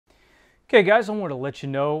Okay guys, I want to let you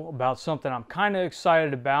know about something I'm kind of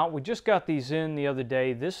excited about. We just got these in the other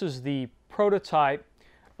day. This is the prototype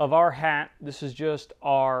of our hat. This is just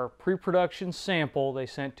our pre-production sample they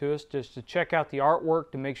sent to us just to check out the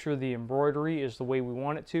artwork to make sure the embroidery is the way we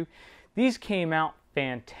want it to. These came out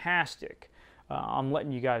fantastic. I'm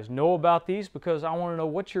letting you guys know about these because I want to know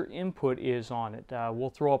what your input is on it.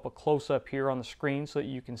 We'll throw up a close-up here on the screen so that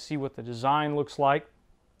you can see what the design looks like.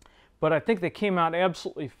 But I think they came out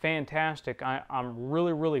absolutely fantastic. I'm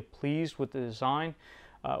really pleased with the design.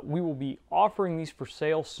 We will be offering these for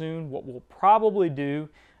sale soon. What we'll probably do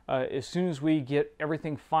as soon as we get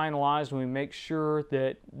everything finalized and we make sure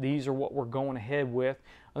that these are what we're going ahead with,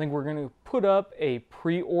 I think we're going to put up a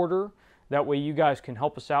pre-order. That way you guys can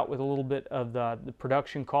help us out with a little bit of the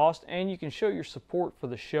production cost, and you can show your support for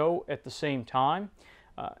the show at the same time.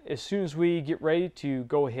 As soon as we get ready to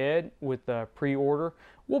go ahead with the pre-order,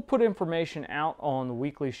 we'll put information out on the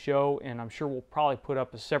weekly show, and I'm sure we'll probably put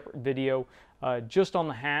up a separate video just on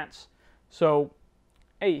the hats. So,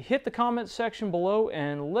 hey, hit the comment section below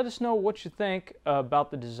and let us know what you think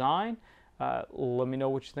about the design. Let me know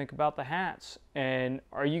what you think about the hats. And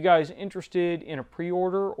are you guys interested in a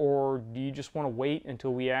pre-order, or do you just want to wait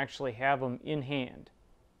until we actually have them in hand?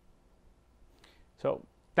 So,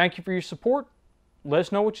 thank you for your support. Let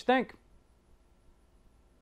us know what you think.